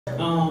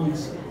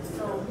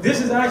This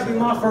is actually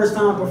my first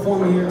time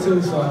performing here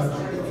too, so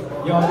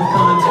y'all be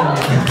kind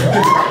to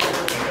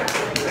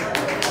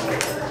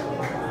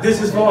me.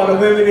 This is for all the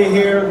women in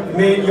here.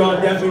 Men,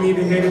 y'all definitely need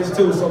to hear this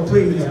too, so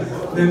please,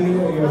 lend me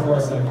your ear for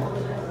a second.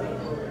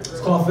 It's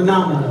called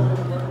Phenominal.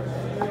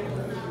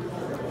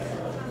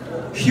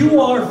 You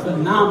are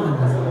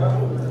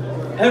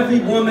phenomenal.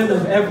 Every woman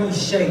of every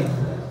shape,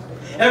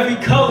 every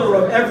color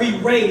of every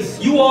race,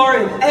 you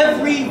are in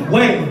every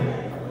way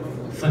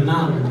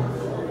phenomenal.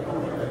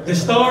 The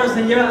stars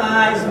in your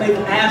eyes make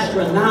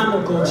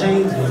astronomical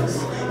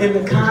changes in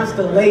the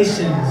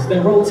constellations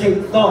that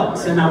rotate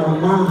thoughts in our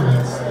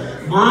minds.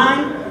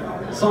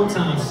 Mine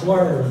sometimes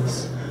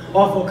swerves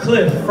off a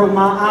cliff from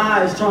my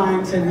eyes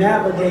trying to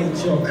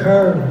navigate your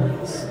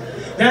curves.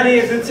 That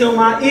is until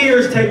my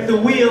ears take the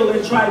wheel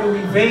and try to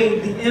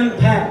evade the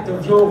impact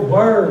of your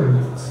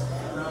words,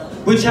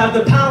 which have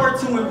the power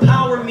to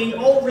empower me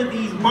over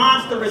these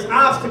monstrous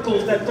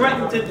obstacles that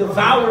threaten to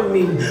devour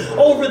me,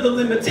 over the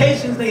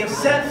limitations they have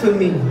set for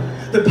me,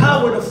 the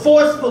power to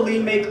forcefully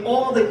make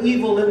all the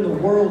evil in the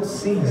world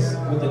cease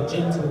with a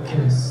gentle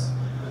kiss.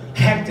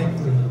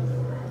 Hectically,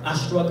 I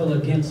struggle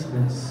against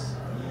this,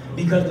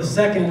 because the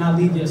second I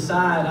leave your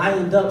side, I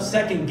end up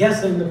second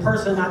guessing the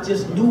person I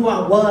just knew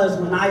I was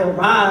when I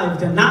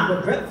arrived, and not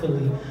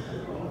regretfully,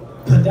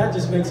 but that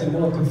just makes it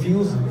more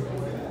confusing.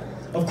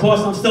 Of course,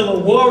 I'm still a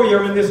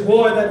warrior in this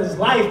war that is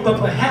life, but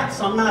perhaps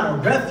I'm not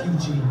a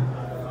refugee.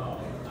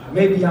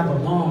 Maybe I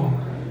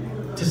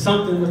belong to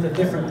something with a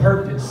different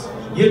purpose.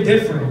 You're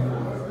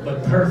different,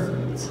 but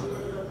perfect.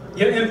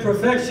 Your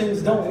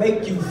imperfections don't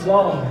make you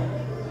flawed.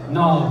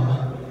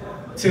 No.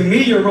 To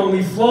me, your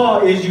only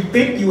flaw is you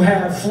think you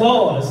have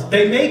flaws.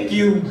 They make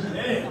you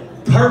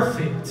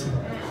perfect.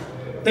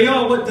 They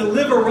are what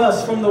deliver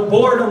us from the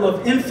boredom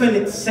of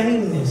infinite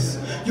sameness.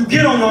 You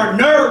get on our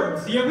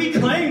nerves. Yeah, we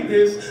claim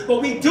this,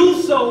 but we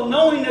do so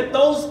knowing that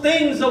those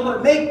things are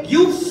what make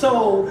you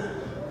so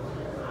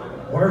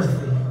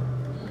worthy.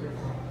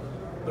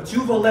 But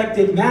you've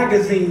elected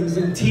magazines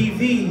and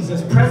TVs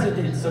as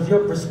presidents of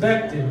your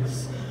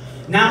perspectives.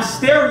 Now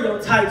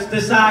stereotypes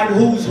decide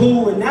who's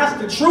who, and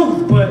that's the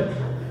truth, but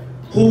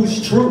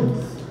who's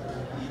truth?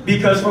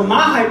 Because from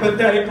my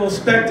hypothetical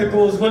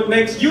spectacles, what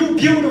makes you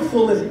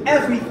beautiful is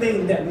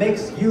everything that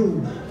makes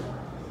you,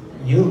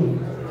 you.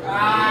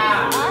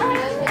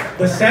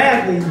 But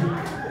sadly,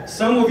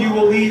 some of you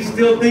will leave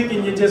still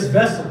thinking you're just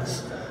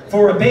vessels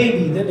for a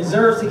baby that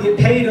deserves to get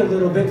paid a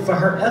little bit for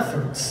her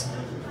efforts.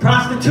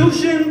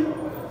 Prostitution?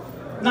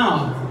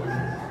 No.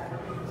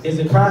 Is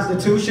it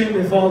prostitution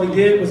if all he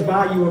did was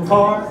buy you a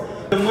car?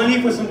 The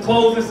money for some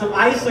clothes and some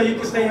ice so you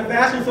can stay in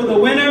fashion for the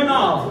winter?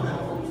 No.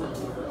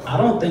 I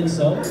don't think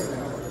so.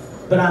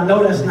 But I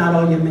know that's not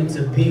all you're meant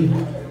to be.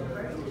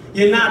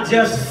 You're not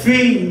just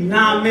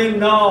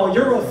phenomenal.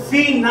 You're a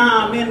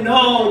phenom in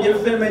all your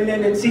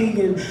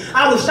femininity. And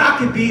I wish I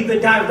could be the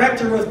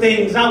director of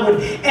things. I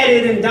would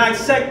edit and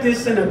dissect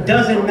this in a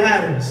dozen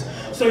matters,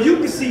 so you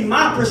can see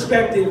my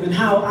perspective and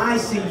how I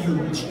see you,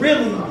 which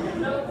really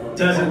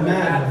doesn't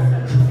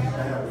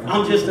matter.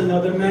 I'm just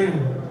another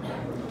man.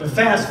 But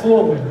fast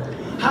forward.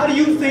 How do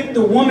you think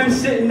the woman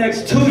sitting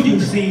next to you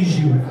sees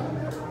you?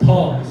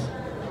 Pause.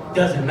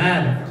 Doesn't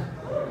matter.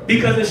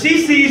 Because if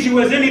she sees you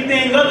as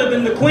anything other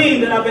than the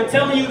queen that I've been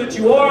telling you that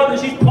you are, then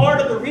she's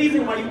part of the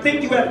reason why you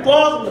think you have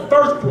flaws in the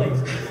first place.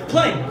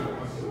 Plain.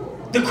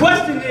 The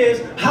question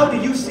is, how do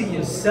you see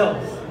yourself?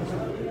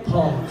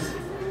 Pause.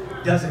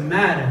 Doesn't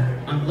matter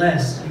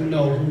unless you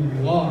know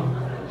who you are.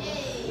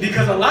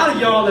 Because a lot of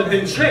y'all have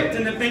been tricked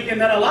into thinking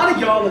that a lot of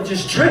y'all are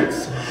just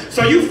tricks.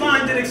 So you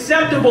find it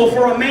acceptable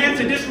for a man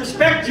to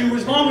disrespect you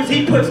as long as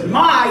he puts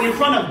 "my" in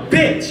front of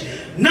bitch.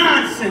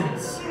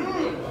 Nonsense.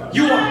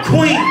 You are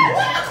queens.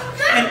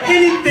 And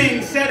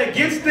anything said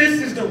against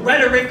this is the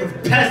rhetoric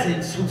of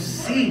peasants who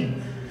see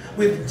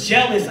with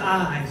jealous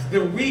eyes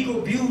the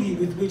regal beauty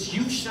with which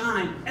you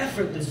shine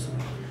effortlessly,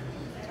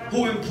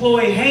 who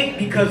employ hate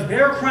because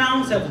their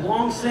crowns have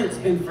long since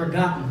been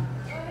forgotten,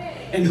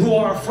 and who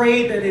are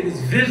afraid that it is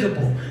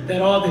visible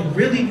that all they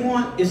really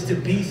want is to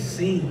be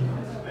seen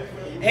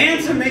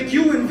and to make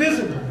you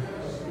invisible.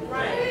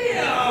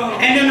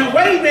 And in a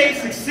way they've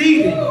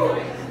succeeded.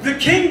 The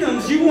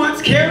kingdoms you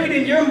once carried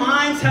in your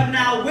minds have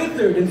now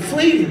withered and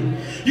fleeting.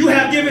 You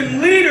have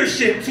given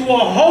leadership to a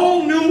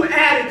whole new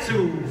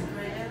attitude.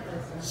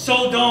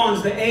 So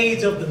dawns the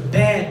age of the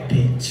bad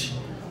bitch,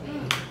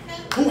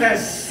 who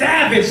has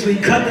savagely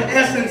cut the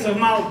essence of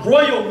my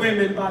royal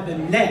women by the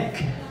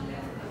neck.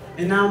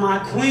 And now my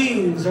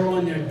queens are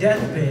on their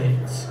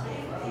deathbeds.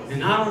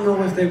 And I don't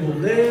know if they will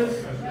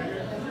live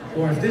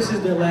or if this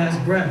is their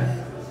last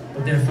breath,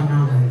 but they're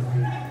phenomenal.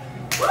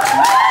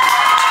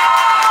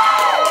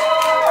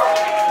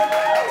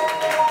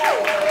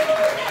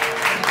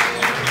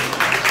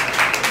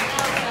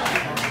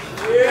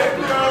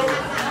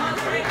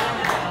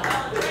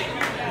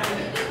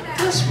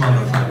 This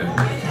motherfucker.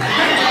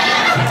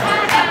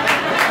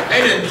 They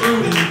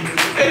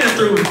done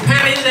threw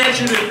panties at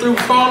you, they threw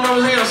phone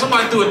numbers at you,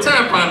 somebody threw a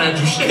tampon at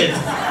you, shit.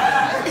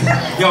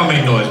 Y'all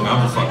make noise, man,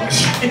 I'm just fucking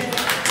shit.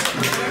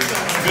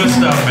 good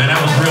stuff, man. That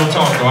was real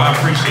talk, though. I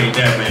appreciate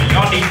that, man.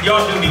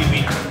 Y'all do need to be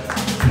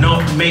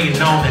made it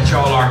known that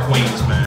y'all are queens, man.